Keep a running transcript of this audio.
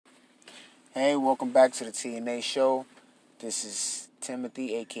Hey, welcome back to the TNA show. This is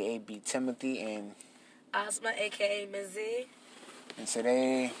Timothy, aka B Timothy, and Asma, aka Mizzy.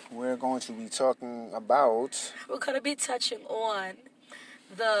 today we're going to be talking about. We're going to be touching on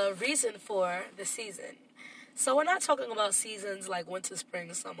the reason for the season. So we're not talking about seasons like winter,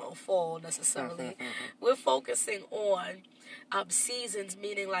 spring, summer, or fall necessarily. We're focusing on seasons,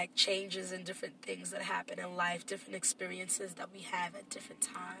 meaning like changes and different things that happen in life, different experiences that we have at different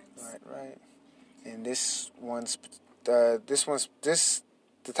times. Right. And the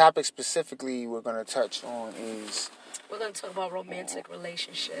topic specifically we're going to touch on is. We're going to talk about romantic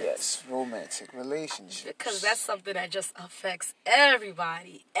relationships. Yes, romantic relationships. Because that's something that just affects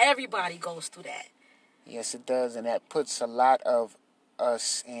everybody. Everybody goes through that. Yes, it does, and that puts a lot of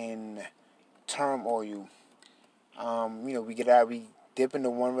us in turmoil. We dip into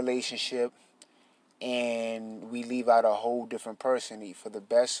one relationship, and we leave out a whole different person, either for the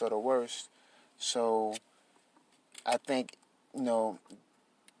best or the worst. So, I think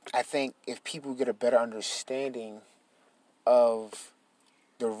if people get a better understanding of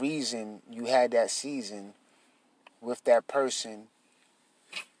the reason you had that season with that person,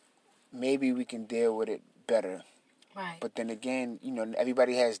 maybe we can deal with it better. Right. But then again,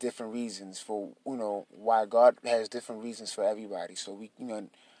 everybody has different reasons for, why God has different reasons for everybody. So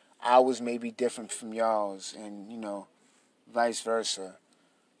ours may be different from y'all's, and vice versa.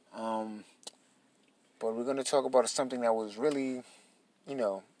 But we're gonna talk about something that was really,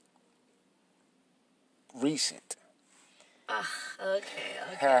 recent.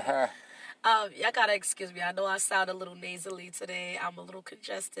 Okay. Y'all gotta excuse me. I know I sound a little nasally today. I'm a little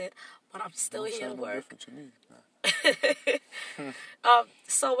congested, but I'm still here to work. To me.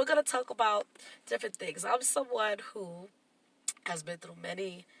 So we're gonna talk about different things. I'm someone who has been through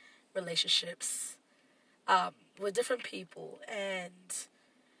many relationships with different people, and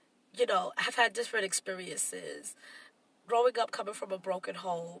have had different experiences. Growing up, coming from a broken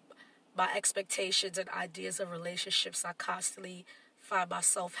home, my expectations and ideas of relationships, I constantly find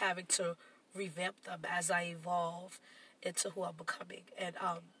myself having to revamp them as I evolve into who I'm becoming. And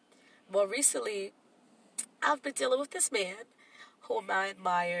more recently, I've been dealing with this man whom I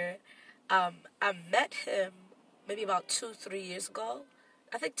admire. I met him maybe about 2-3 years ago.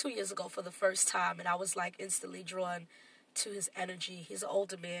 I think 2 years ago for the first time, and I was like instantly drawn to his energy. He's an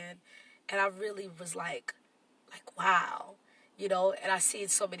older man, and I really was like wow, and I seen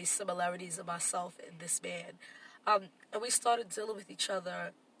so many similarities of myself in this man. And we started dealing with each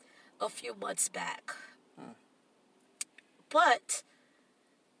other a few months back. But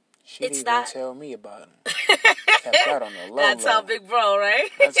She it's didn't not. tell me about him. Kept that on the low. That's how big bro, right?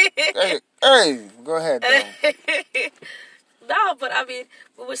 Hey, go ahead, though. No, but I mean,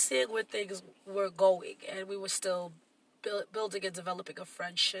 we were seeing where things were going, and we were still building and developing a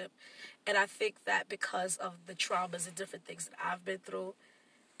friendship. And I think that because of the traumas and different things that I've been through,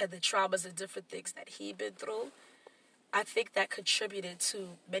 and the traumas and different things that he'd been through, I think that contributed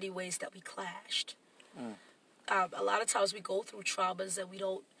to many ways that we clashed. A lot of times we go through traumas and we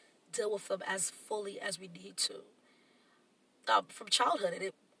don't deal with them as fully as we need to. From childhood, and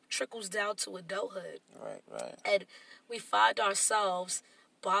it trickles down to adulthood. Right. And we find ourselves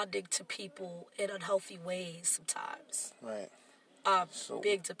bonding to people in unhealthy ways sometimes. Right.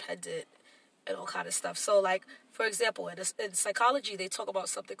 Being dependent and all kind of stuff. So, like, for example, in psychology, they talk about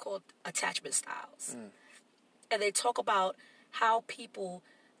something called attachment styles. And they talk about how people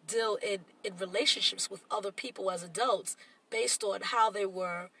deal in relationships with other people as adults based on how they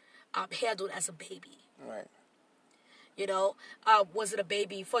were handled as a baby. Right. Was it a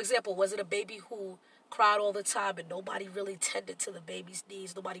baby, for example, was it a baby who cried all the time and nobody really tended to the baby's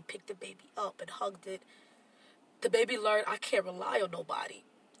needs? Nobody picked the baby up and hugged it. The baby learned, I can't rely on nobody.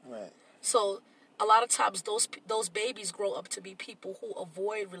 Right. So a lot of times those babies grow up to be people who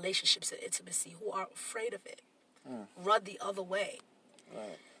avoid relationships and intimacy, who are afraid of it, run the other way.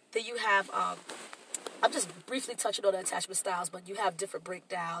 Right. Then you have, I'm just briefly touching on the attachment styles, but you have different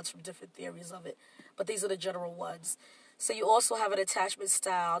breakdowns from different theories of it. But these are the general ones. So you also have an attachment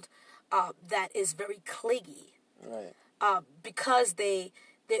style that is very clingy. Right. Because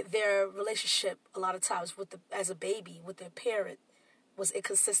their relationship a lot of times as a baby with their parent was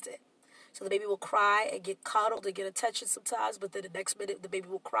inconsistent. So the baby will cry and get coddled and get attention sometimes, but then the next minute the baby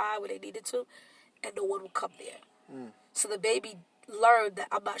will cry when they needed to, and no one will come there. So the baby learned that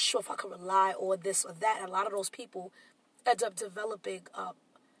I'm not sure if I can rely on this or that. And a lot of those people end up developing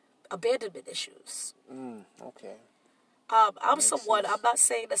abandonment issues. Okay. I'm not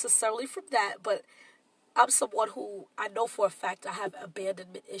saying necessarily from that, but I'm someone who I know for a fact I have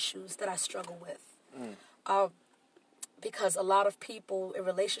abandonment issues that I struggle with. because a lot of people in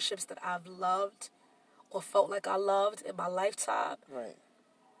relationships that I've loved or felt like I loved in my lifetime, Right.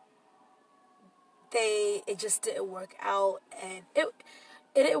 it just didn't work out, and it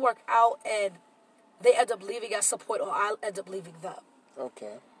didn't work out, and they end up leaving at some point, or I end up leaving them.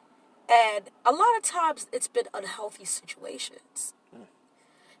 Okay. And a lot of times it's been unhealthy situations.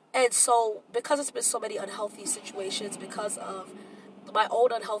 And so, because it's been so many unhealthy situations, because of my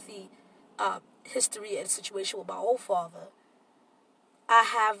own unhealthy history and situation with my own father, I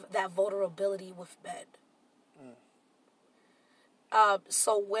have that vulnerability with men.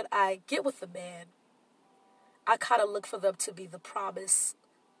 So when I get with a man, I kind of look for them to be the promise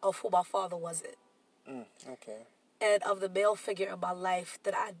of who my father wasn't. Okay. And of the male figure in my life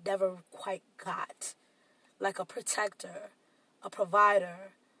that I never quite got. Like a protector, a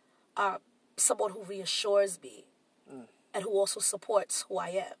provider, someone who reassures me, and who also supports who I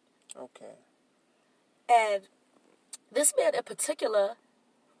am. Okay. And this man in particular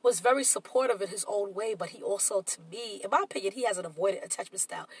was very supportive in his own way, but he also, to me, in my opinion, he has an avoidant attachment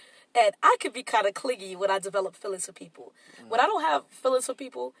style. And I can be kind of clingy when I develop feelings for people. When I don't have feelings for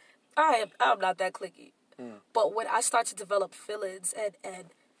people, I'm not that clingy. But when I start to develop feelings and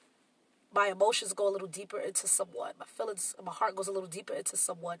my emotions go a little deeper into someone, my heart goes a little deeper into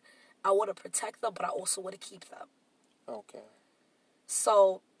someone, I want to protect them, but I also want to keep them. Okay.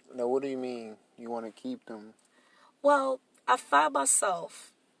 So, Now, what do you mean you want to keep them? well, I found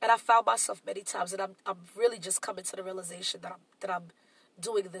myself many times, and I'm really just coming to the realization that I'm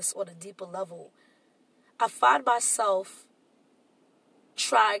doing this on a deeper level. I find myself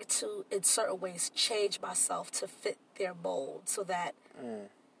trying to, in certain ways, change myself to fit their mold so that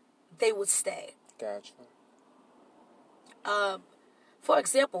they would stay. Gotcha. For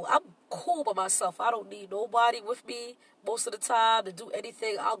example, I'm cool by myself. I don't need nobody with me most of the time to do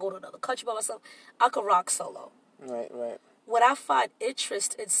anything. I'll go to another country by myself. I can rock solo. Right, right. When I find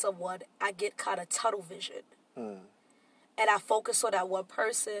interest in someone, I get kind of tunnel vision. And I focus on that one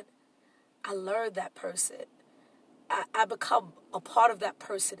person. I learn that person. I become a part of that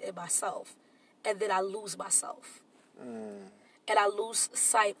person in myself. And then I lose myself. And I lose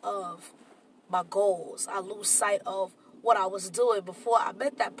sight of my goals. I lose sight of what I was doing before I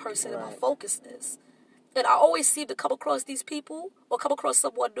met that person and my focusedness. And I always seem to come across these people or come across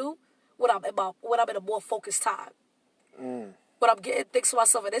someone new when I'm in a more focused time. When I'm getting things for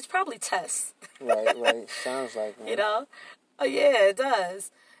myself, and it's probably tests. Right, right. Sounds like one. You know? Yeah, it does.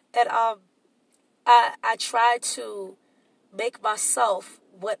 And I try to make myself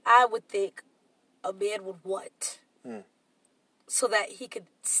what I would think a man would want. So that he could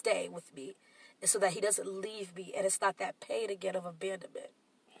stay with me. And so that he doesn't leave me. And it's not that pain again of abandonment.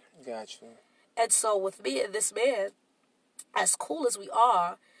 Gotcha. And so with me and this man, as cool as we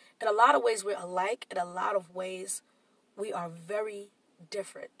are, in a lot of ways we're alike. In a lot of ways we are very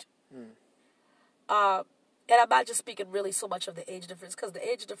different. And I'm not just speaking really so much of the age difference, because the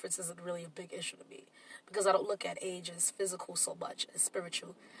age difference isn't really a big issue to me. Because I don't look at age as physical so much as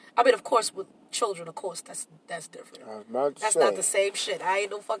spiritual. I mean, of course, with children, of course, that's different. I was about to That's say, not the same shit. I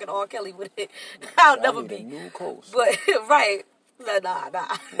ain't no fucking R. Kelly with it. I'll never need be. a new coast. But, right. Nah.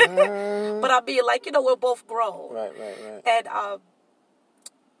 But I mean, like, we're both grown. Right, right, right. And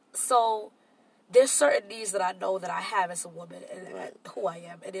so there's certain needs that I know that I have as a woman and who I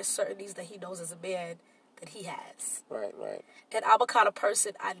am. And there's certain needs that he knows as a man that he has. Right, right. And I'm a kind of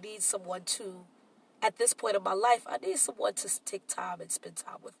person, I need someone to, at this point in my life, I need someone to take time and spend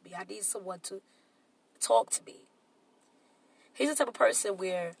time with me. I need someone to talk to me. He's the type of person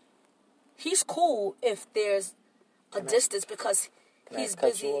where he's cool if there's a distance because he's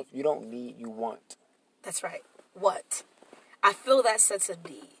busy. You don't need, you want. That's right. What? I feel that sense of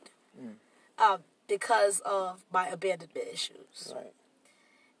need because of my abandonment issues. Right.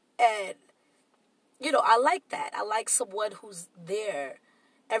 And, I like that. I like someone who's there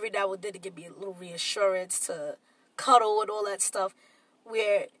every now and then to give me a little reassurance, to cuddle and all that stuff,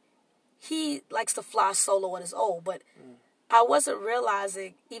 where he likes to fly solo on his own. But I wasn't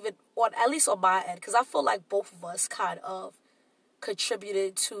realizing, even at least on my end, because I feel like both of us kind of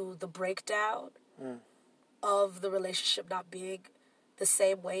contributed to the breakdown of the relationship not being the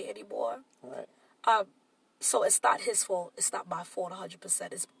same way anymore. Right. So it's not his fault. It's not my fault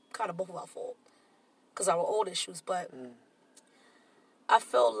 100%. It's kind of both of our fault because our own issues. But I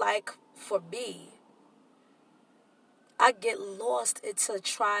feel like for me, I get lost into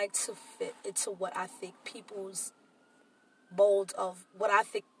trying to fit into what I think people's mold of what I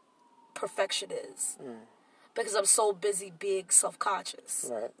think perfection is. Because I'm so busy being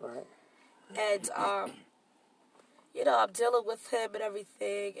self-conscious. Right, right. And, I'm dealing with him and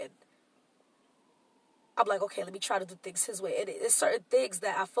everything, and I'm like, okay, let me try to do things his way. And it's certain things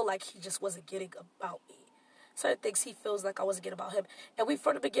that I feel like he just wasn't getting about me. Certain things he feels like I wasn't getting about him. And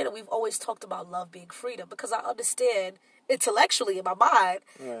from the beginning, we've always talked about love being freedom, because I understand intellectually in my mind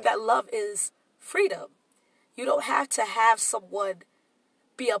that love is freedom. You don't have to have someone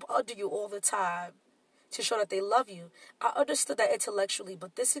be up under you all the time to show that they love you. I understood that intellectually,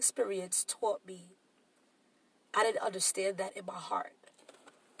 but this experience taught me I didn't understand that in my heart.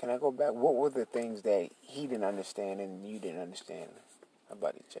 Can I go back? What were the things that he didn't understand and you didn't understand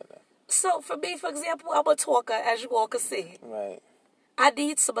about each other? So for me, for example, I'm a talker, as you all can see. Right. I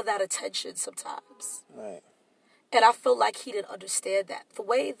need some of that attention sometimes. Right. And I feel like he didn't understand that. The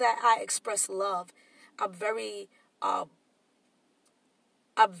way that I express love, I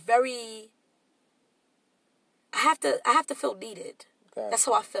have to feel needed. Gotcha. That's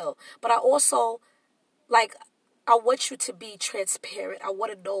how I feel. But I also, like, I want you to be transparent. I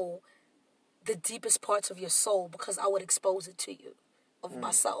want to know the deepest parts of your soul, because I would expose it to you, of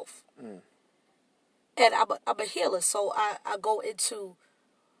myself. And I'm a healer, so I go into,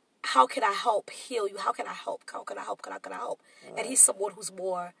 how can I help heal you? How can I help? How can I help? How can I help? Right. And he's someone who's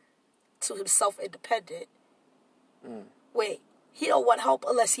more to himself independent. Wait, he don't want help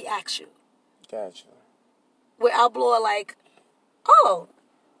unless he asks you. Gotcha. Where I'm more like, oh,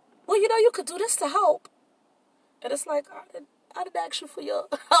 well, you could do this to help. And it's like, I didn't ask you for your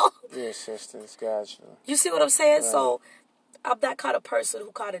help. Your assistance, gotcha. You see what I'm saying? Right. So I'm that kind of person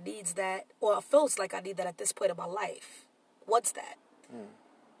who kind of needs that, or feels like I need that at this point in my life. Wants that.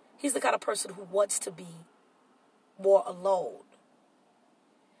 He's the kind of person who wants to be more alone.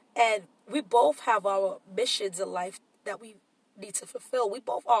 And we both have our missions in life that we need to fulfill. We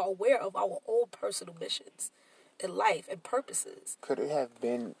both are aware of our own personal missions in life and purposes. Could it have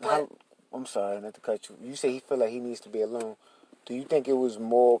been... I'm sorry, not to cut you. You say he feel like he needs to be alone. Do you think it was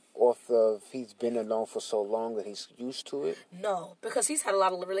more off of he's been alone for so long that he's used to it? No, because he's had a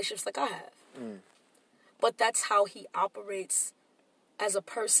lot of relationships like I have. But that's how he operates as a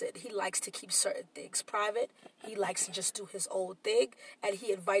person. He likes to keep certain things private. He likes to just do his own thing, and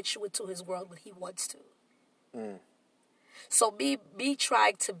he invites you into his world when he wants to. So me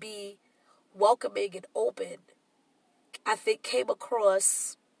trying to be welcoming and open, I think came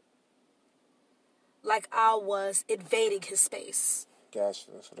across like I was invading his space.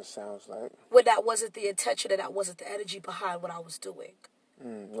 Gotcha, that's what it sounds like. When that wasn't the intention and that wasn't the energy behind what I was doing.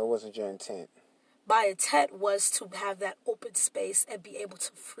 What wasn't your intent? My intent was to have that open space and be able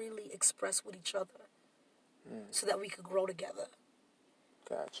to freely express with each other so that we could grow together.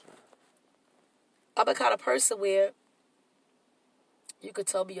 Gotcha. I'm the kind of person where you could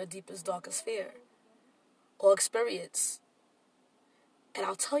tell me your deepest, darkest fear or experience, and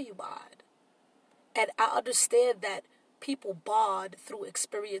I'll tell you mine. And I understand that people bond through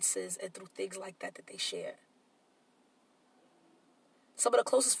experiences and through things like that they share. Some of the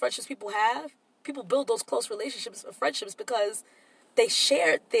closest friendships people build those close relationships and friendships because they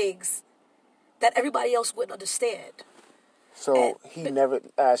shared things that everybody else wouldn't understand. So he never.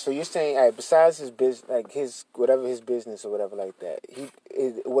 So you're saying, besides his business, like his business or whatever like that,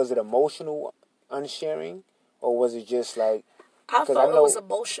 was it emotional unsharing, or was it just like? I felt it was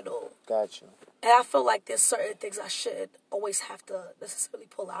emotional. Gotcha. And I feel like there's certain things I shouldn't always have to necessarily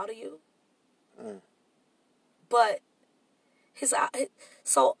pull out of you. But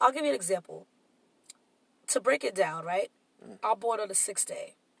so I'll give you an example. To break it down, right? I'm born on the 6th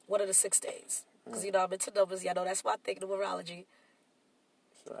day. One of the 6 days. Because, I'm into numbers. Y'all know that's my thing, numerology.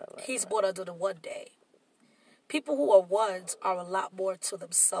 Right. He's born under the 1 day. People who are ones are a lot more to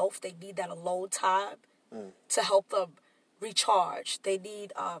themselves. They need that alone time to help them recharge. They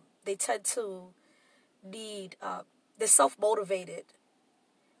tend to need, they're self-motivated.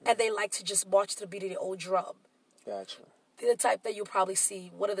 And they like to just march to the beat of their own drum. Gotcha. They're the type that you'll probably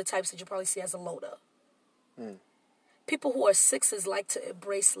see, one of the types that you'll probably see as a loner. People who are 6s like to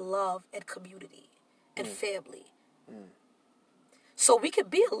embrace love and community and family. So we can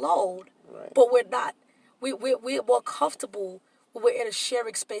be alone, but we're not. We're more comfortable when we're in a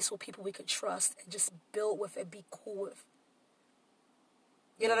sharing space with people we can trust and just build with and be cool with.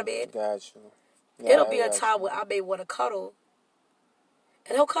 You know what I mean? Gotcha. Yeah, It'll be a time where I may want to cuddle,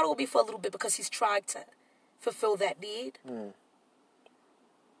 and he'll cuddle with me for a little bit because he's trying to fulfill that need.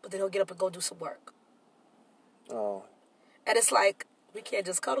 But then he'll get up and go do some work. Oh. And it's like, we can't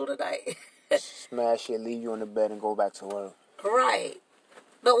just cuddle tonight. Smash it, leave you on the bed, and go back to work. Right.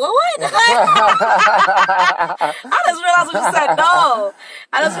 No, what? I just realized what you said. No.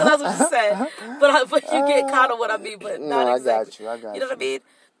 I just realized what you said. But you get kind of what I mean, but not exactly. I got you. You know what I mean?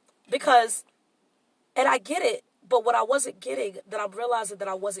 Because, and I get it, but what I wasn't getting, that I'm realizing that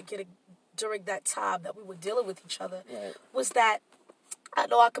I wasn't getting during that time that we were dealing with each other Right. was that I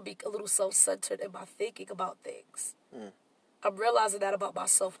know I could be a little self-centered in my thinking about things. I'm realizing that about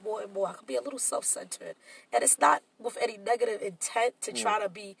myself more and more. I could be a little self-centered. And it's not with any negative intent to try to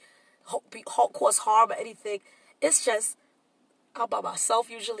cause harm or anything. It's just, I'm by myself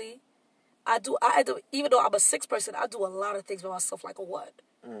usually. I do, even though I'm a 6 person, I do a lot of things by myself like a 1.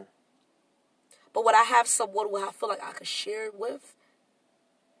 But when I have someone who I feel like I could share it with,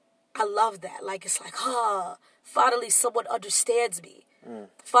 I love that. Like, it's like, finally someone understands me.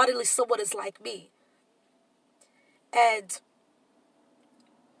 Finally someone is like me. And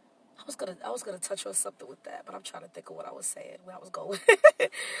I was gonna touch on something with that, but I'm trying to think of what I was saying, where I was going.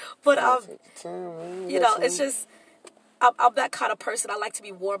 But it's just I'm that kind of person. I like to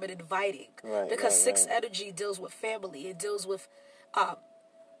be warm and inviting, because 6 energy deals with family. It deals with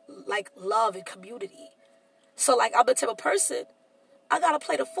like love and community. So like I'm the type of person, I got a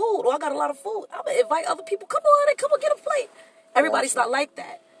plate of food or I got a lot of food, I'm gonna invite other people. Come on, get a plate. Everybody's not like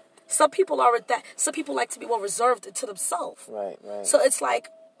that. Some people aren't that. Some people like to be more reserved to themselves. Right. So it's like,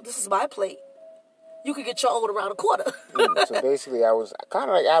 this is my plate. You can get your own around the corner. So basically, I was kind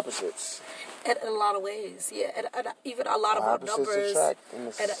of like opposites. In a lot of ways, yeah. And even a lot of our Opposites numbers, attract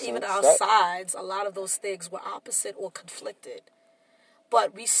and even our sides, a lot of those things were opposite or conflicted.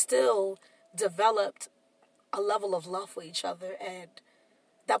 But we still developed a level of love for each other, and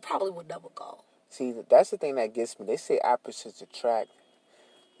that probably would never go. See, that's the thing that gets me. They say opposites attract.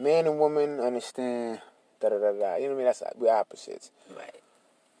 Man and woman understand, da-da-da-da. You know what I mean? We're opposites. Right.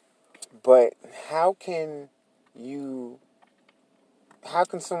 But how can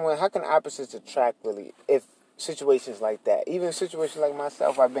opposites attract really if situations like that? Even situations like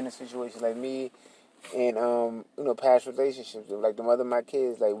myself, I've been in situations like me in, past relationships. Like the mother of my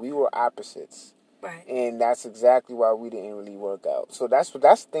kids, like we were opposites. Right. And that's exactly why we didn't really work out. So that's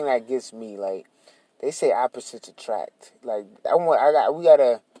the thing that gets me. Like, they say opposites attract. Like, I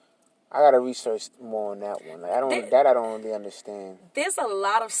gotta research more on that one. Like, I don't really understand. There's a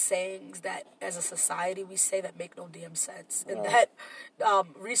lot of sayings that, as a society, we say that make no damn sense, and that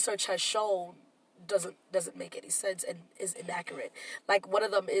research has shown doesn't make any sense and is inaccurate. Like, one of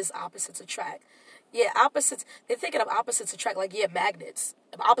them is opposites attract. Yeah, opposites. They're thinking of opposites attract. Like, magnets.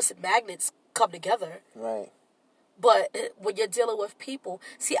 Opposite magnets come together. Right. But when you're dealing with people,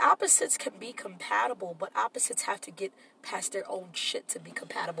 see, opposites can be compatible, but opposites have to get past their own shit to be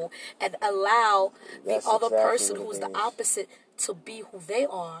compatible and allow the other person who's the opposite to be who they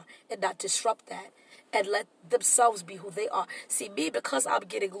are and not disrupt that and let themselves be who they are. See, me, because I'm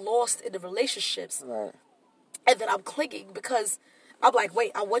getting lost in the relationships, right, and then I'm clinging because I'm like,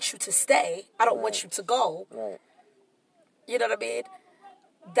 wait, I want you to stay. I don't want you to go. Right. You know what I mean?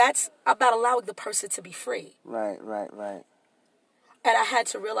 I'm not allowing the person to be free. Right. And I had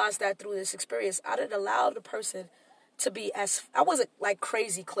to realize that through this experience. I didn't allow the person to be I wasn't like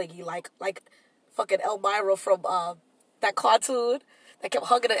crazy clingy, like fucking Elmira from that cartoon that kept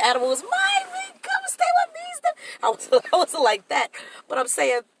hugging the animals. Come stay with me. I wasn't like that. But I'm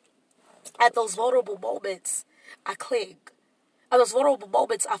saying, at those vulnerable moments, I cling. At those vulnerable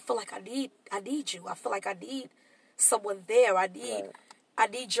moments, I feel like I need you. I feel like I need someone there. I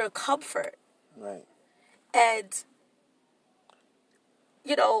need your comfort. Right. And,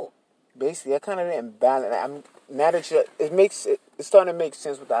 basically, I kind of didn't balance. It's starting to make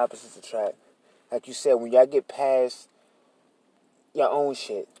sense with the opposites attract. Like you said, when y'all get past your own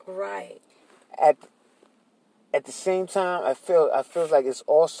shit. Right. At the same time, I feel like it's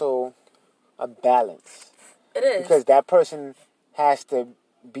also a balance. It is. Because that person has to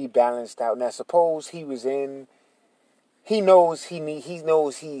be balanced out. Now, suppose he knows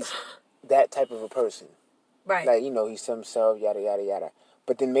he's that type of a person. Right. Like, he's himself, yada, yada, yada.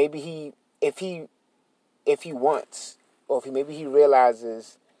 But then maybe if he wants, or maybe he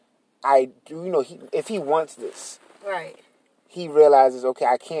realizes, if he wants this. Right. He realizes, okay,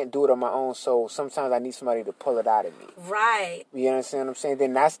 I can't do it on my own, so sometimes I need somebody to pull it out of me. Right. You understand what I'm saying?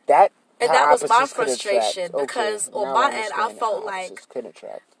 Then that's that. And that was my frustration, because on my end, I felt like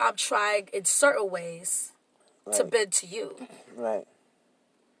I'm trying in certain ways to bend to you. Right.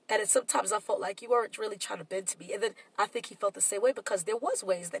 And sometimes I felt like you weren't really trying to bend to me. And then I think he felt the same way, because there was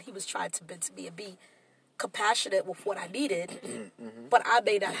ways that he was trying to bend to me and be compassionate with what I needed, but I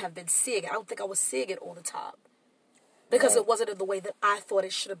may not have been seeing it. I don't think I was seeing it all the time. Because it wasn't in the way that I thought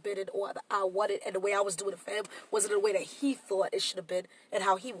it should have been, or that I wanted, and the way I was doing it for him wasn't in the way that he thought it should have been and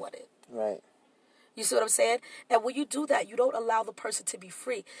how he wanted. Right. You see what I'm saying? And when you do that, you don't allow the person to be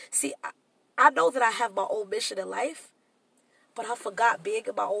free. See, I know that I have my own mission in life, but I forgot, being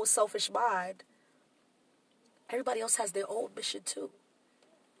in my own selfish mind, everybody else has their own mission too.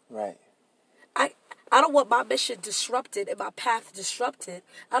 Right. I I don't want my mission disrupted and my path disrupted.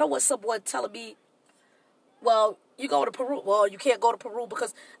 I don't want someone telling me, well, you go to Peru. Well, you can't go to Peru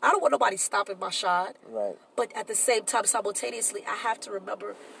because I don't want nobody stopping my shine. Right. But at the same time, simultaneously, I have to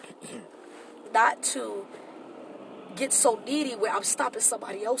remember not to get so needy where I'm stopping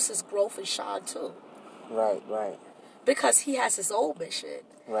somebody else's growth and shine too. Right, right. Because he has his own mission.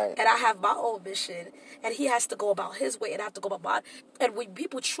 Right. And I have my own mission. And he has to go about his way and I have to go about mine. And when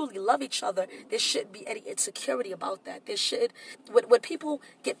people truly love each other, there shouldn't be any insecurity about that. There should, when people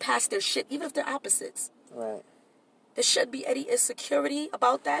get past their shit, even if they're opposites, Right. there shouldn't be any insecurity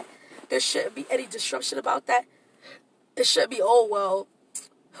about that. There shouldn't be any disruption about that. It shouldn't be, oh, well,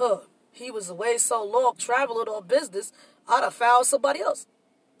 he was away so long traveling on business, I'd have found somebody else.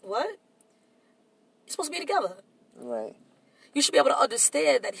 What? You're supposed to be together. Right. You should be able to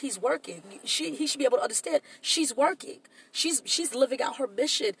understand that he's working. He should be able to understand she's working. She's living out her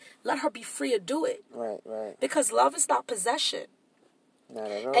mission. Let her be free and do it. Right, right. Because love is not possession. Not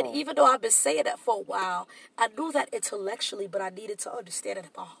at all. And even though I've been saying that for a while, I knew that intellectually, but I needed to understand it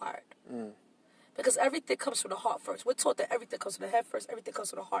in my heart. Because everything comes from the heart first. We're taught that everything comes from the head first. Everything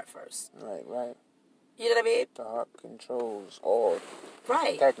comes from the heart first. Right, right. You know what I mean? The heart controls all.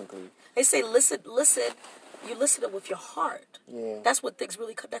 Right. Technically. They say listen. You listen with your heart. Yeah. That's when things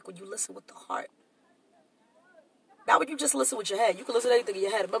really connect, when you listen with the heart. Not when you just listen with your head. You can listen to anything in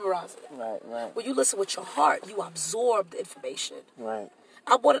your head and memorize it. Right, right. When you listen with your heart, you absorb the information. Right.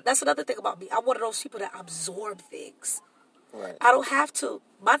 That's another thing about me. I'm one of those people that absorb things. Right. I don't have to.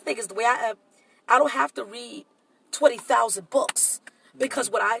 My thing is the way I am. I don't have to read 20,000 books because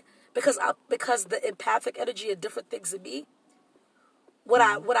because the empathic energy and different things in me. What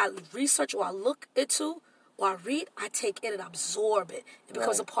I research or I look into or I read, I take in and absorb it. It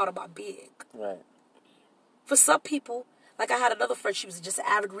becomes a part of my being. Right. For some people, like I had another friend, she was just an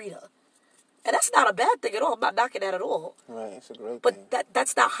avid reader. And that's not a bad thing at all. I'm not knocking that at all. Right, it's a great thing. But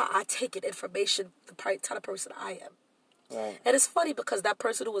that's not how I take in information, the type of person I am. Right. And it's funny because that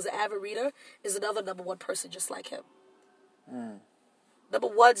person who was an avid reader is another number one person just like him. Number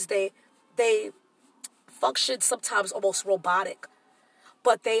ones, they function sometimes almost robotic.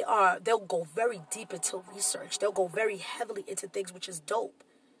 But they'll go very deep into research. They'll go very heavily into things, which is dope.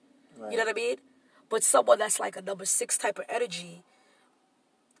 Right. You know what I mean? But someone that's like a number 6 type of energy,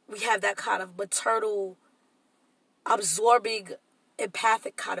 we have that kind of maternal, absorbing,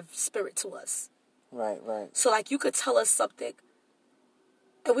 empathic kind of spirit to us. Right, right. So like you could tell us something,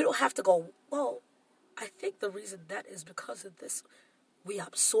 and we don't have to go, well, I think the reason that is because of this. We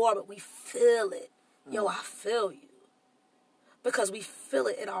absorb it. We feel it. Yo, I feel you. Because we feel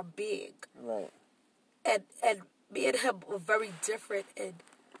it in our being. Right. And me and him were very different in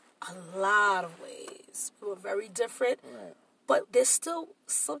a lot of ways. We were very different. Right. But there's still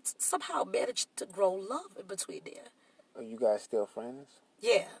somehow managed to grow love in between there. Are you guys still friends?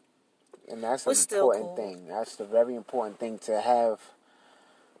 Yeah. And that's We're an still important cool. thing. That's the very important thing, to have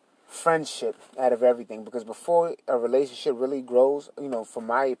friendship out of everything. Because before a relationship really grows, from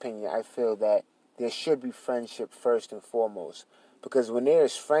my opinion, I feel that there should be friendship first and foremost. Because when there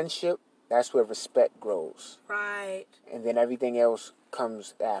is friendship, that's where respect grows. Right. And then everything else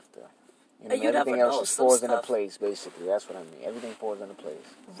comes after. And you everything never else know, just some falls into stuff- place, basically. That's what I mean. Everything falls into place.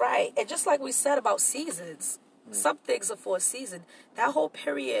 Right. And just like we said about seasons, some things are for a season. That whole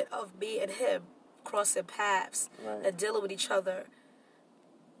period of me and him crossing paths Right. and dealing with each other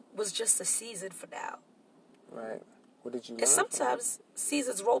was just a season for now. Right. What did you learn And from it? sometimes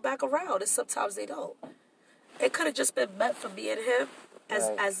seasons roll back around and sometimes they don't. It could have just been meant for me and him,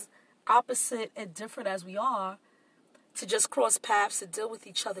 Right. as opposite and different as we are, to just cross paths and deal with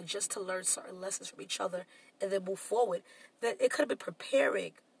each other just to learn certain lessons from each other and then move forward. That it could have been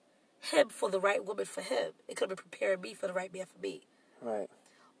preparing him for the right woman for him. It could have been preparing me for the right man for me. Right.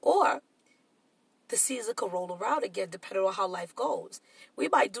 Or the season could roll around again depending on how life goes. We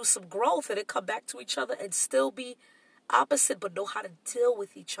might do some growth and then come back to each other and still be opposite but know how to deal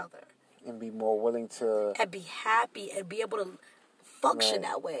with each other. And be more willing to... And be happy and be able to function Right.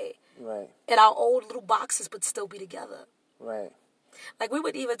 that way. Right. In our own little boxes but still be together. Right. Like we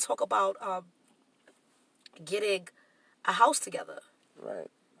would even talk about getting a house together. Right.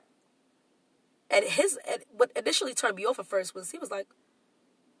 And what initially turned me off at first was he was like,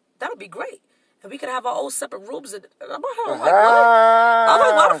 that would be great. And we could have our own separate rooms. And I'm like, what? I'm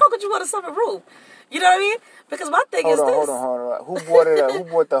like, why the fuck would you want a separate room? You know what I mean? Because my thing is this. Hold on. Who brought it up? Who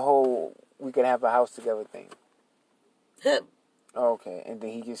brought the whole we could have a house together thing? Him. Okay, and then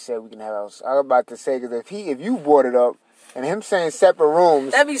he just said we can have our. I was about to say because if you brought it up and him saying separate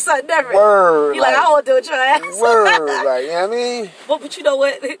rooms, that'd be something different. Word, He like I won't do it, your ass. Word, like you know what I mean. But you know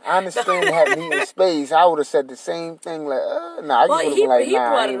what? I understand having needing space. I would have said the same thing. Like, nah, I just would have been like,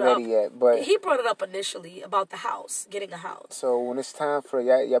 nah, I ain't ready yet. But he brought it up initially about the house, getting a house. So when it's time for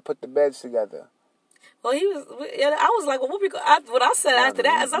y'all put the beds together. Well, I was like, well, what we go? What I said after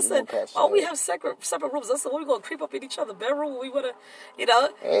that is I said, oh, we have separate rooms. I said, what we gonna creep up in each other's bedroom? We wanna,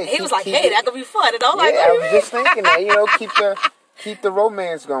 Hey, he was like, hey, that could be fun. And I'm like, I was just thinking that, keep the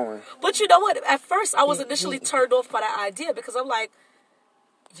romance going. But you know what? At first, I was initially turned off by that idea because I'm like,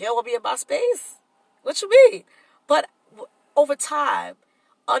 you don't want to be in my space? What you mean? But over time,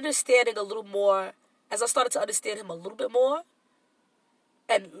 understanding a little more, as I started to understand him a little bit more,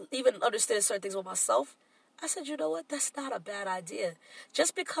 and even understanding certain things with myself, I said, you know what? That's not a bad idea.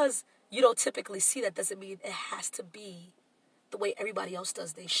 Just because you don't typically see that doesn't mean it has to be the way everybody else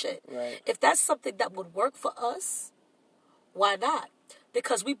does their shit. Right. If that's something that would work for us, why not?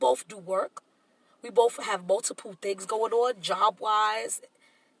 Because we both do work. We both have multiple things going on, job-wise,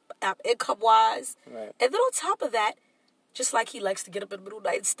 income-wise. Right. And then on top of that, just like he likes to get up in the middle of the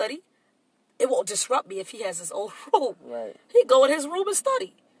night and study, it won't disrupt me if he has his own room. Right. He go in his room and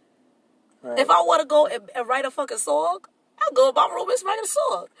study. Right. If I want to go and write a fucking song, I'll go in my room and write a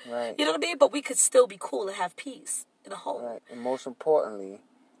song. Right. You know what I mean? But we could still be cool and have peace in the home. Right. And most importantly,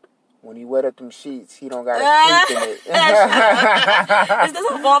 when he wet up them sheets, he don't got to sleep in it. Does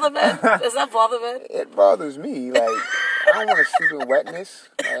that bother, man? Does that bother, man? It bothers me. Like, I don't want to sleep in wetness.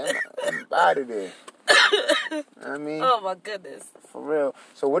 Like, I'm out of there. I mean, oh my goodness, for real.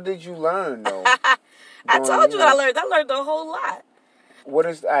 So what did you learn though? I told you what I learned. I learned a whole lot.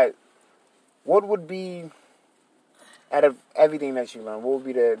 What would be out of everything that you learned? What would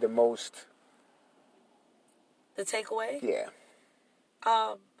be the most? The takeaway? Yeah.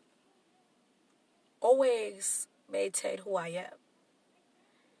 Always maintain who I am.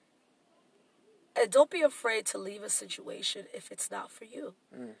 And don't be afraid to leave a situation if it's not for you.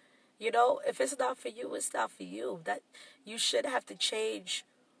 Mm. If it's not for you, it's not for you. That you should have to change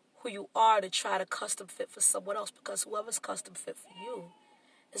who you are to try to custom fit for someone else, because whoever's custom fit for you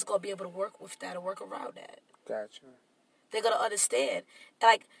is going to be able to work with that and work around that. Gotcha. They're going to understand.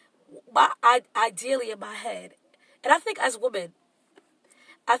 Like, ideally in my head, and I think as women,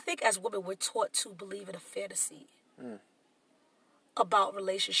 we're taught to believe in a fantasy about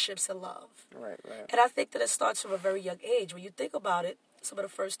relationships and love. Right. And I think that it starts from a very young age. When you think about it, some of the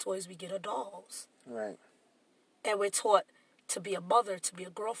first toys we get are dolls. Right. And we're taught to be a mother, to be a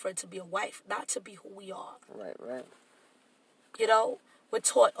girlfriend, to be a wife, not to be who we are. Right. We're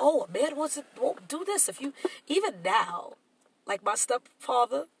taught, oh, a man won't do this. Even now, like my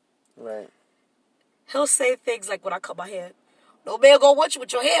stepfather, right, he'll say things like when I cut my hair, no man gonna want you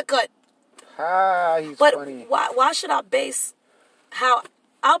with your hair cut. He's but funny. Why should I base how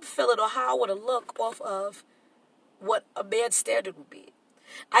I'm feeling or how I want to look off of what a man's standard would be?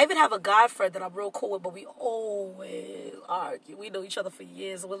 I even have a guy friend that I'm real cool with, but we always argue. We know each other for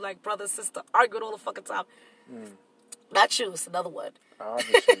years. We're like brother and sister, arguing all the fucking time. Not you, it's another one.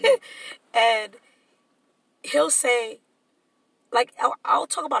 Obviously. And he'll say, like, I'll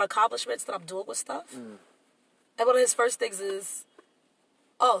talk about accomplishments that I'm doing with stuff. And one of his first things is,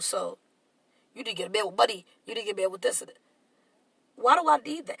 oh, so you didn't get a man with money. You didn't get a man with this and that. Why do I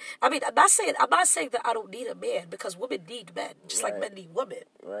need that? I mean, I'm not saying that I don't need a man, because women need men, just like men need women.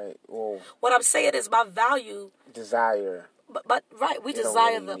 Right. Well, what I'm saying is my value. Desire. But right, we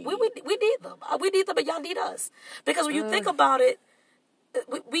desire them. We need them. We need them, and y'all need us. Because when you think about it,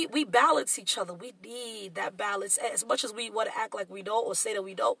 we balance each other. We need that balance. As much as we want to act like we don't or say that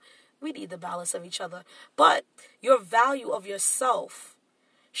we don't, we need the balance of each other. But your value of yourself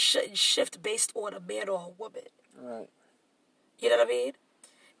shouldn't shift based on a man or a woman. Right. You know what I mean?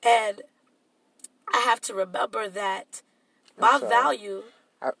 And I have to remember that my value...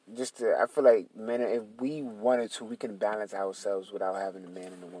 I feel like men, if we wanted to, we can balance ourselves without having a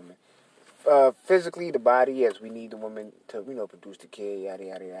man and a woman. Physically, the body, yes, we need the woman to, produce the kid, yada,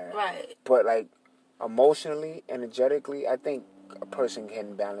 yada, yada. Right. But, like, emotionally, energetically, I think a person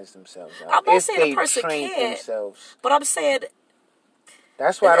can balance themselves out. I'm not saying a person can't, themselves. But I'm saying...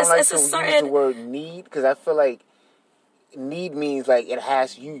 That's why I don't like to use the word need, because I feel like need means like it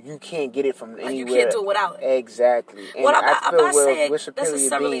has you can't get it from anywhere. You can't do it without it. Exactly. And well, I'm not saying we're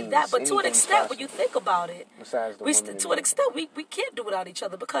necessarily beings, that, but to an extent, when you think about it, to an extent we can't do without each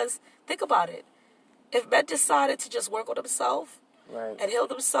other, because think about it. If men decided to just work on themselves and heal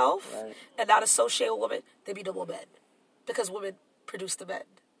themselves and not associate with women, there'd be no more men, because women produce the men.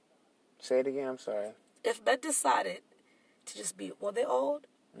 Say it again. I'm sorry. If men decided to just be on their own,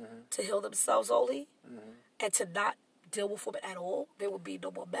 to heal themselves only, and to not deal with women at all, there would be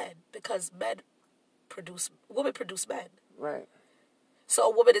no more men because women produce men. Right. So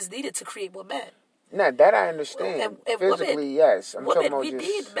a woman is needed to create more men. Now that I understand. And Physically, women, yes. I'm talking women, about we just...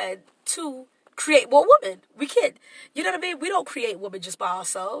 need men to create more women. We can't, you know what I mean? We don't create women just by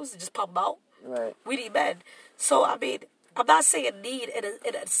ourselves and just pump them out. Right. We need men. So, I mean, I'm not saying need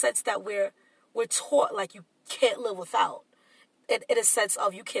in a sense that we're taught like you can't live without. In a sense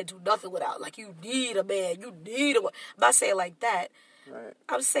of you can't do nothing without. Like you need a man. You need a... I'm not saying like that. Right.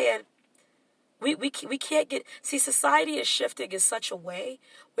 I'm saying we can't get... See, society is shifting in such a way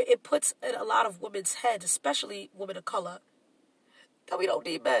where it puts in a lot of women's heads, especially women of color, that we don't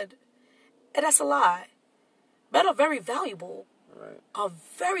need men. And that's a lie. Men are very valuable. Right. Are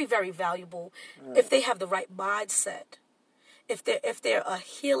very, very valuable if they have the right mindset. If they're a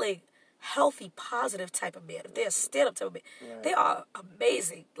healing, healthy, positive type of man. If they're a stand-up type of man. Right. They are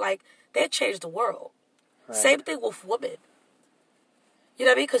amazing. Like, they change the world. Right. Same thing with women. You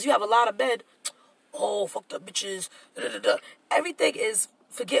know what I mean? Because you have a lot of men, oh, fuck the bitches. Da, da, da. Everything is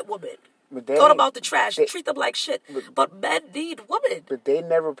forget women. Throw them out the trash. Treat them like shit. But men need women. But they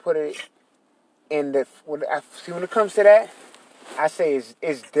never put it in the... When it comes to that, I say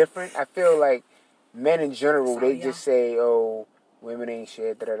it's different. I feel like men in general, just say, oh, women ain't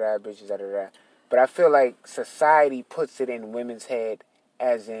shit, da-da-da, bitches, da-da-da. But I feel like society puts it in women's head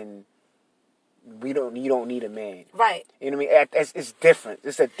as in... you don't need a man. Right. You know what I mean? It's different.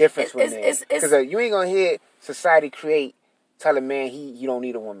 It's a difference with men. Because you ain't going to hear society tell a man he don't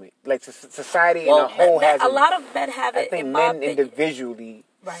need a woman. Like society in a whole has... A lot of men have it, I think in my men opinion. Individually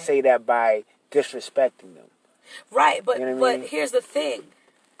say that by disrespecting them. Right, but you know what I mean? Here's the thing.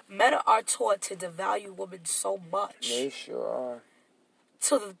 Men are taught to devalue women so much. They sure are.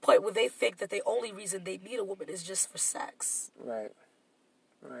 To the point where they think that the only reason they need a woman is just for sex. Right.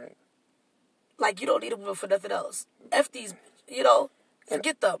 Right. Like, you don't need a woman for nothing else. F these,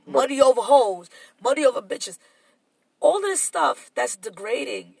 forget them. But, money over hoes. Money over bitches. All of this stuff that's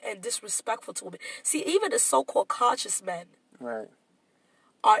degrading and disrespectful to women. See, even the so-called conscious men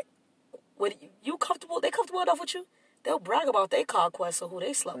are, when you comfortable, they comfortable enough with you, they'll brag about their conquest or who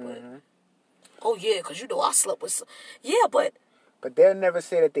they slept with. Oh, yeah, because I slept with some. Yeah, but they'll never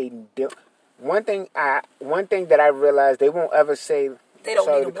say that they do. One thing that I realized, they won't ever say... They don't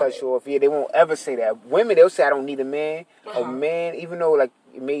sorry need to a cut you off. Yeah, they won't ever say that. Women, they'll say, I don't need a man. Uh-huh. A man, even though, like,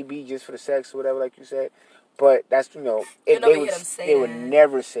 it may be just for the sex or whatever, like you said. But that's, they would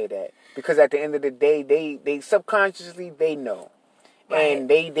never say that. Because at the end of the day, they subconsciously, they know. Right. And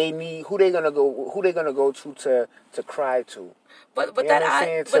they need... Who they gonna go to cry to. But you know what I'm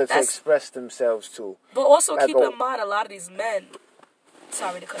saying? To express themselves to. But also keep in mind, a lot of these men...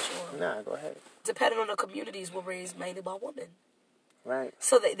 Sorry to cut you off. Nah, go ahead. Depending on the communities, were raised mainly by women. Right.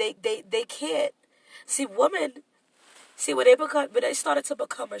 So they can't see women. See when they started to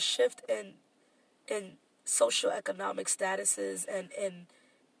become a shift in socioeconomic statuses and in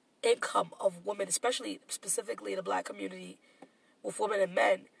income of women, specifically in the black community, with women and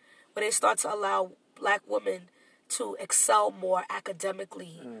men, when they start to allow black women to excel more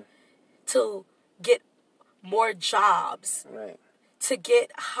academically, to get more jobs, to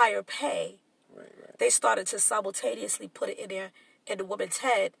get higher pay. They started to simultaneously put it in the woman's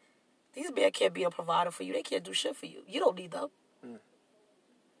head, these men can't be a provider for you. They can't do shit for you. You don't need them.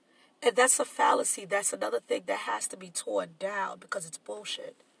 And that's a fallacy. That's another thing that has to be torn down because it's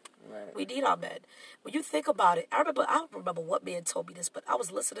bullshit. Right. We need our men. When you think about it, I don't remember what man told me this, but I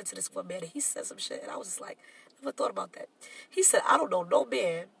was listening to this one man and he said some shit and I was just like, I never thought about that. He said, I don't know no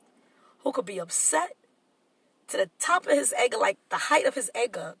man who could be upset to the top of his anger, like the height of his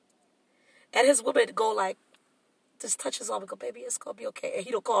anger, and his woman go like, just touch his arm and go, baby, it's going to be okay. And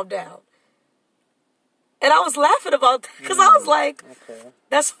he don't calm down. And I was laughing about that because I was like,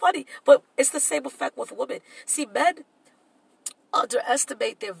 that's funny. But it's the same effect with women. See, men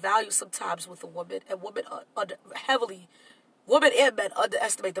underestimate their value sometimes with a woman. And women women and men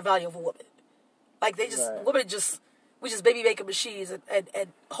underestimate the value of a woman. Like we just baby making machines and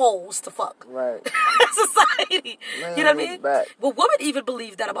holes to fuck. Right. Society. Man, you know what I mean? Back. Well, women even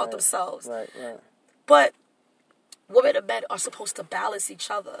believe that about themselves. Right. But women and men are supposed to balance each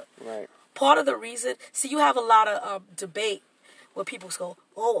other. Right. Part of the reason, see, you have a lot of debate where people go,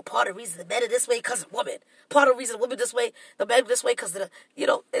 oh, well, part of the reason the men are this way because of women. Part of the reason the women this way, the men this way because of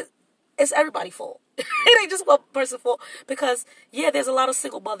it's everybody's fault. It ain't just one person's fault. Because, there's a lot of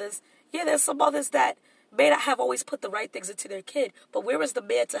single mothers. There's some mothers that may not have always put the right things into their kid. But where is the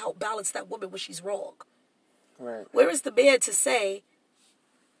man to help balance that woman when she's wrong? Right. Where is the man to say,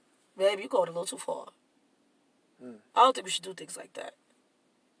 babe, you going a little too far? I don't think we should do things like that.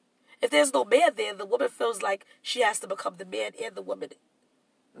 If there's no man there, the woman feels like she has to become the man and the woman.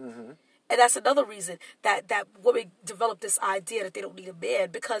 Mm-hmm. And that's another reason that women develop this idea that they don't need a man,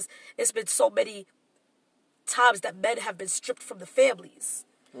 because it's been so many times that men have been stripped from the families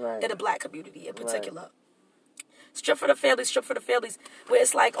Right. in the black community in Right. particular. Stripped from the families, where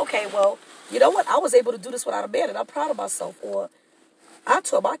it's like, okay, well, you know what? I was able to do this without a man, and I'm proud of myself. Or I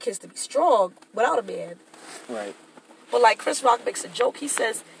taught my kids to be strong without a man. Right. But like Chris Rock makes a joke. He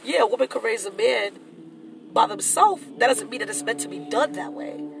says, yeah, a woman could raise a man by themselves. That doesn't mean that it's meant to be done that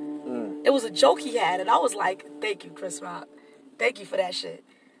way. Mm. It was a joke he had, and I was like, thank you, Chris Rock. Thank you for that shit.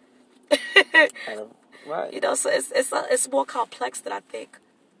 Right. You know, so it's more complex than I think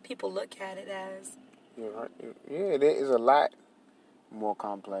people look at it as. You're right. Yeah, it is a lot more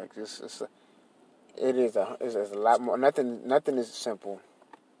complex. It is a lot more. Nothing is simple,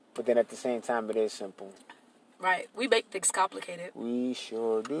 but then at the same time, it is simple. Right. We make things complicated. We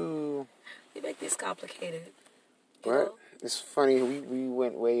sure do. We make things complicated. You Right? know? It's funny. We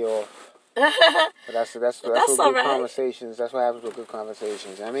went way off. But that's what all good right. conversations. That's what happens with good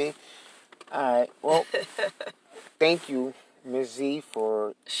conversations. I mean, all right. Well, thank you, Ms. Z,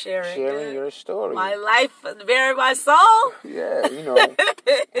 for sharing your story. My life and bearing my soul. Yeah,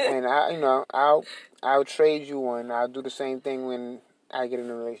 and I'll trade you one. I'll do the same thing when I get in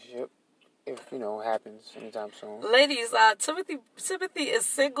a relationship, if it happens anytime soon. Ladies, Timothy is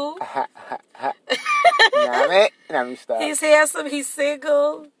single. Nah, me stop. He's handsome. He's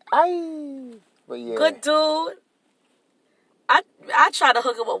single. But yeah. Good dude. I tried to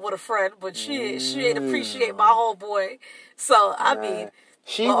hook him up with a friend, but she ain't appreciate my whole boy. So I mean,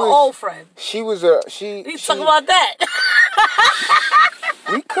 she my was old friend. She was We talking about that.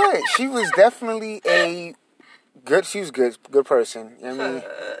 We could. She was definitely a good. She was good person. I mean,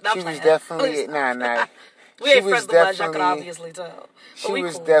 she was definitely nah. We ain't friends with much. I can obviously tell. She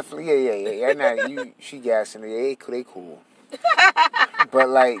was cool. Definitely yeah. Nah, she gassing it. They cool.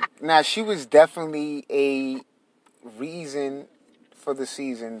 But she was definitely a reason for the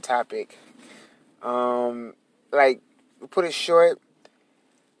season topic. Put it short,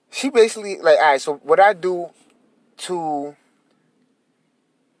 she basically all right. So what I do to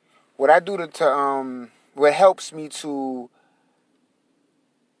what helps me to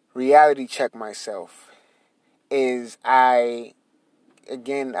reality check myself is I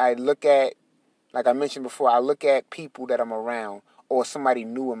look at, like I mentioned before, I look at people that I'm around or somebody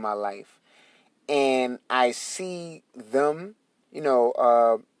new in my life, and I see them,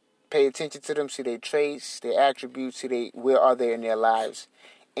 pay attention to them, see their traits, their attributes, see where are they in their lives,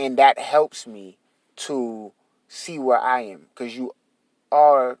 and that helps me to see where I am, because you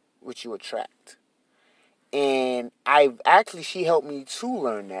are what you attract. And she helped me to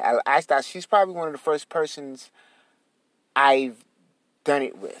learn that. I thought she's probably one of the first persons I've done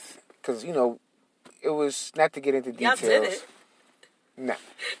it with, because it was, not to get into details. Y'all did it. Nah.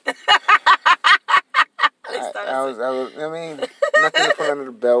 I mean, nothing to put under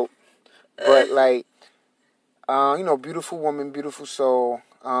the belt, but beautiful woman, beautiful soul.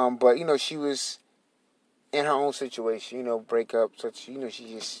 But she was in her own situation. Breakup, such. She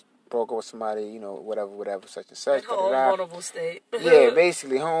just broke up with somebody. Whatever, such and such. In her own vulnerable state. Yeah,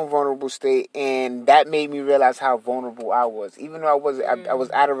 basically, her own vulnerable state, and that made me realize how vulnerable I was. Even though I was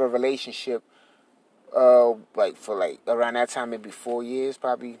out of a relationship, for around that time, maybe 4 years,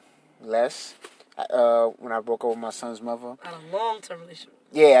 probably less. When I broke up with my son's mother. Out of a long-term relationship.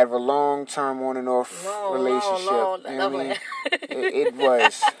 Yeah, out of a long-term on and off relationship. Long. It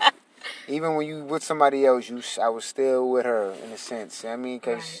was. Even when you with somebody else, I was still with her in a sense.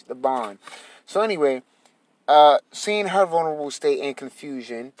 Because the bond. So anyway, seeing her vulnerable state and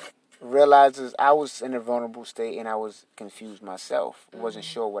confusion, realizes I was in a vulnerable state and I was confused myself. Wasn't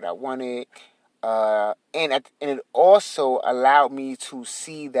sure what I wanted. And it also allowed me to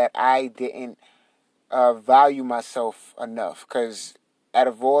see that I didn't value myself enough, because out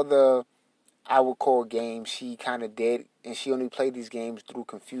of all the, I would call, games she kind of did, and she only played these games through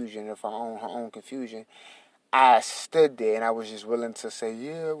confusion, of her own confusion. I stood there and I was just willing to say,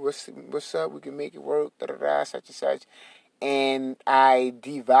 yeah, what's up? We can make it work. Such and such. And I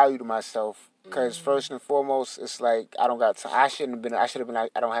devalued myself, because first and foremost, it's like I don't got time. I should have been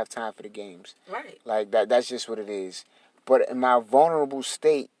like, I don't have time for the games. Right. Like that's just what it is. But in my vulnerable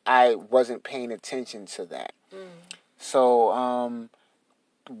state, I wasn't paying attention to that. So,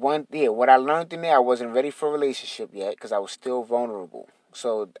 what I learned in there, I wasn't ready for a relationship yet, because I was still vulnerable.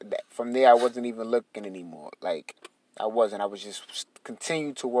 So from there, I wasn't even looking anymore. Like, I wasn't. I was just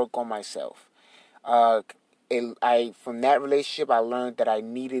continuing to work on myself. From that relationship, I learned that I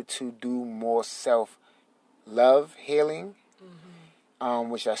needed to do more self love healing,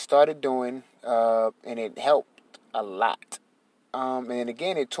 which I started doing, and it helped a lot. And then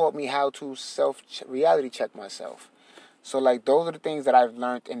again, it taught me how to reality check myself. So like those are the things that I've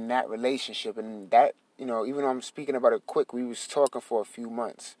learned in that relationship, and that, even though I'm speaking about it quick, we was talking for a few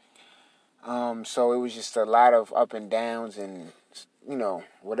months. So it was just a lot of up and downs, and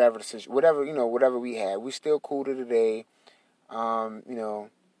whatever the situation, whatever we had, we still cool to today.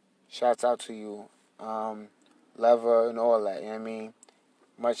 Shouts out to you, love her and all that. You know what I mean?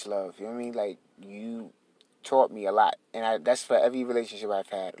 Much love. You know what I mean? Like, you taught me a lot, and that's for every relationship I've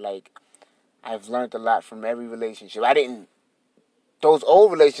had. Like, I've learned a lot from every relationship. Those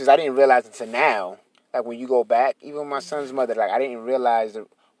old relationships I didn't realize until now. Like, when you go back, even my son's mother, like, I didn't realize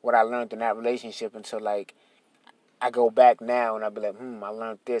what I learned in that relationship until, like, I go back now and I be like, I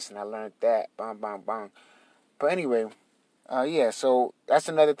learned this and I learned that. Bang, bang, bang. But anyway, yeah, so that's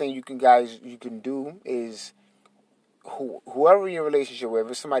another thing you can do is whoever your relationship with,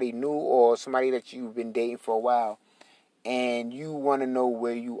 if it's somebody new or somebody that you've been dating for a while, and you want to know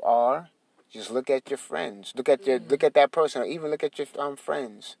where you are, just look at your friends. Look at that person, or even look at your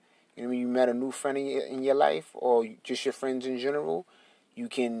friends. You know, when you met a new friend in your life, or just your friends in general, you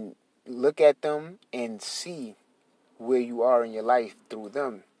can look at them and see where you are in your life through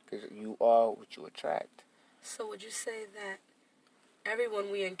them, because you are what you attract. So would you say that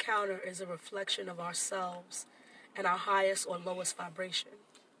everyone we encounter is a reflection of ourselves and our highest or lowest vibration?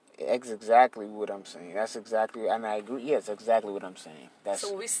 That's exactly what I'm saying. That's exactly, and I agree. Yes, exactly what I'm saying. So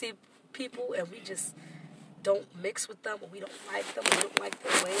when we see people and we just don't mix with them, or we don't like them, or we don't like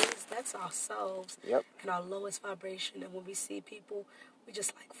their ways, that's ourselves. Yep. And our lowest vibration. And when we see people, we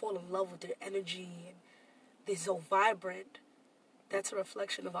just like fall in love with their energy and they're so vibrant. That's a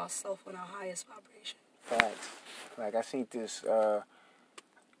reflection of ourself and our highest vibration. Facts. Like, I seen this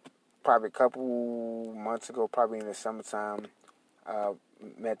probably a couple months ago, probably in the summertime.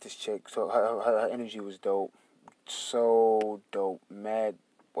 Met this chick. So her energy was dope. So dope. Mad.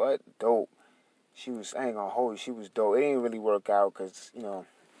 What? Dope. I ain't gonna hold you, she was dope. It didn't really work out because,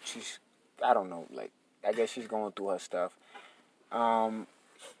 I don't know, like, I guess she's going through her stuff.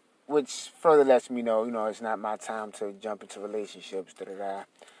 Which further lets me know, it's not my time to jump into relationships, da-da-da.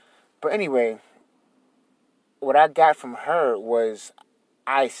 But anyway, what I got from her was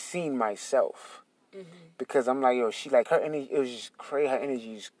I seen myself. Mm-hmm. Because I'm like, she, like, her energy, it was just crazy. Her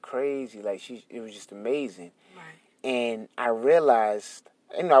energy is crazy. Like, it was just amazing. Right. And I realized,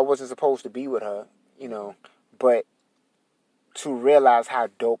 I wasn't supposed to be with her, but to realize how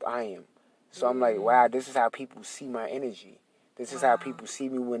dope I am. So I'm like, wow, this is how people see my energy. This is how people see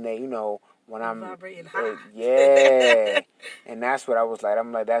me when they, when I'm vibrating high. Yeah. And that's what I was like.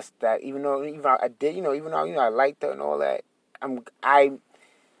 I'm like, that's that. Even though I did, even though I liked her and all that, I'd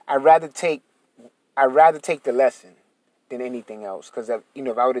rather take the lesson than anything else. Because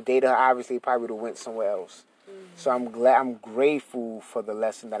if I would have dated her, obviously it probably would have went somewhere else. So I'm grateful for the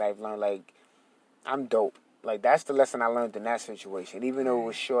lesson that I've learned. Like, I'm dope. Like, that's the lesson I learned in that situation. Even though it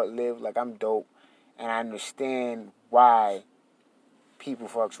was short-lived, like, I'm dope. And I understand why people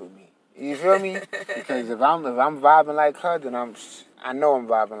fucks with me. You feel me? Because if I'm vibing like her, then I know I'm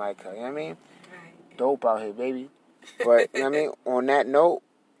vibing like her. You know what I mean? Right. Dope out here, baby. But, you know what I mean? On that note,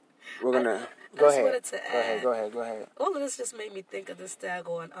 we're going to... Go ahead. Go ahead. All of this just made me think of this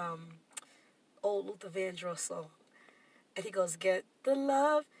daggone old Luther Vandross song. And he goes, get the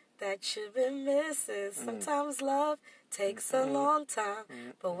love that you've been missing. Sometimes love takes a long time.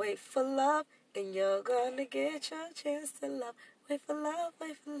 But wait for love, and you're gonna get your chance to love. Wait for love,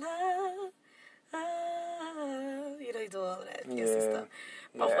 wait for love. You do all that fancy stuff.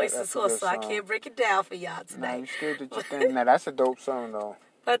 My voice is hoarse, so I can't break it down for y'all tonight. Nah, you still did your thing. Nah, that's a dope song, though.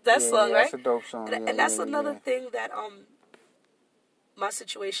 But that song, right? That's a dope song. And that's another thing that my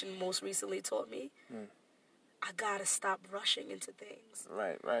situation most recently taught me. I gotta stop rushing into things.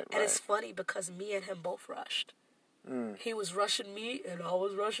 Right. And it's funny because me and him both rushed. He was rushing me and I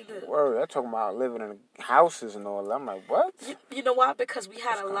was rushing him. Word, they're talking about living in houses and all that. I'm like, what? You know why? Because we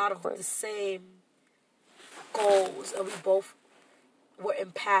had a lot of the same goals, and we both were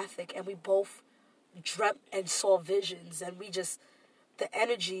empathic, and we both dreamt and saw visions, and we just, the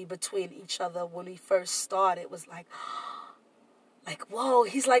energy between each other when we first started was like, whoa,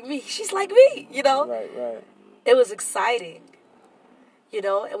 he's like me, she's like me, Right. It was exciting, and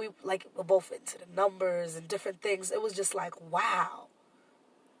we're both into the numbers and different things. It was just like, wow.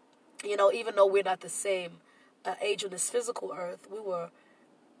 Even though we're not the same age on this physical earth,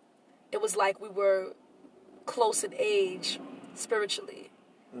 it was like we were close in age spiritually.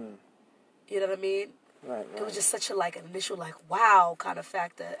 You know what I mean? Right. It was just such an initial wow kind of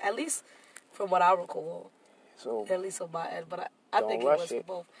factor, at least from what I recall. So at least on my end, but I don't think it rush was for it.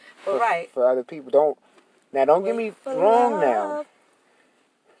 both. But right. For other people, don't get me Wait for wrong love. now.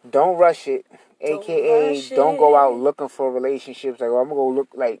 Don't rush it. Don't AKA, rush don't go out it. looking for relationships. Like, oh, I'm gonna go look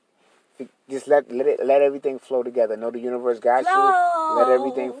like. Just let everything flow together. Know the universe got you. Let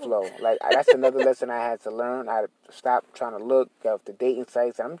everything flow. Like, that's another lesson I had to learn. I stopped trying to look at the dating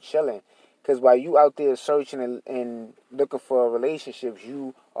sites. I'm chilling, because while you out there searching and looking for relationships,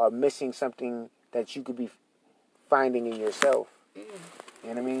 you are missing something that you could be finding in yourself. You know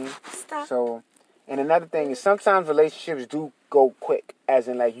what I mean? Stop. So, and another thing is sometimes relationships do go quick, as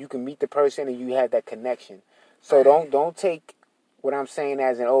in like you can meet the person and you have that connection. So don't take what I'm saying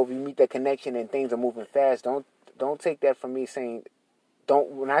as in, oh, if you meet that connection and things are moving fast. Don't take that from me saying don't.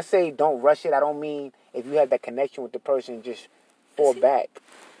 When I say don't rush it, I don't mean if you have that connection with the person just fall back.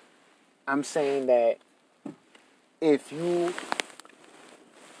 I'm saying that if you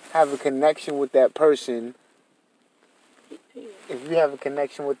have a connection with that person,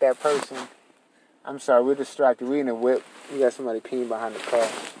 I'm sorry, we're distracted. We're in a whip. We got somebody peeing behind the car.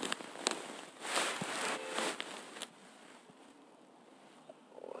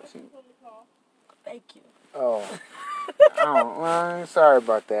 Thank you. Oh. Well, sorry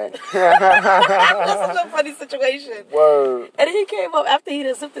about that. That's such a funny situation. Word. And then he came up after he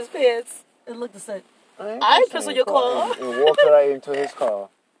done zipped his pants and looked and said, I ain't pissing your car. And walked right into his car.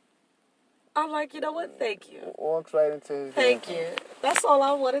 I'm like, you know what? Thank you. Walked right into his Thank car. you. That's all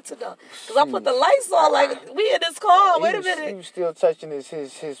I wanted to know. Because I put the lights on, like, we in this car. Wait a minute. He was still touching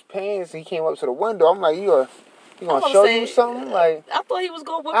his pants. He came up to the window. I'm like, you gonna show you something? Like, I thought he was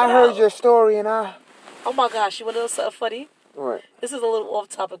going to whip it I out. heard your story and Oh my gosh, you want to know something funny? What? This is a little off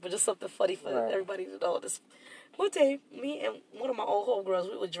topic, but just something funny for Right. everybody to know. This one day, me and one of my old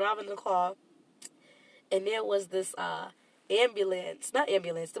homegirls, we were driving in the car, and there was this ambulance. Not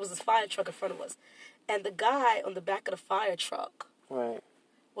ambulance. There was this fire truck in front of us, and the guy on the back of the fire truck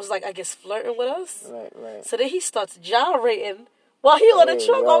was like, I guess, flirting with us. Right. So then he starts gyrating while he on the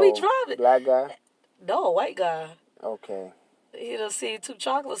truck, while we driving. Black guy? No, white guy. Okay. He done seen two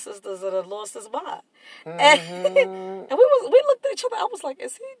chocolate sisters and done lost his mind. Mm-hmm. And we looked at each other. I was like,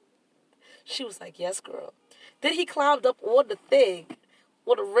 is he? She was like, yes, girl. Then he climbed up on the thing,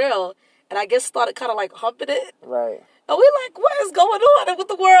 on the rail, and I guess started kind of like humping it. Right. And we like, what is going on with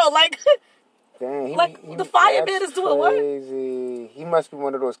the world? Like, Dang, the fireman is doing what? Crazy. He must be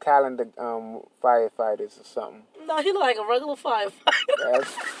one of those calendar firefighters or something. No, he look like a regular firefighter.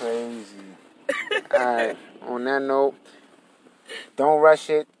 That's crazy. All right. On that note, don't rush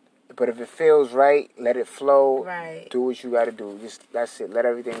it. But if it feels right, let it flow. Right. Do what you got to do. That's it. Let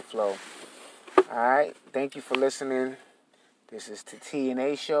everything flow. All right. Thank you for listening. This is the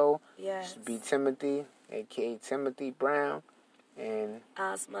T&A Show. Yes. This is B. Timothy, a.k.a. Timothy Brown. And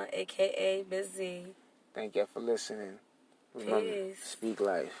Asma, a.k.a. Miss Z. Thank you for listening. Remember, Peace. speak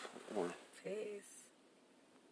life. One. Peace.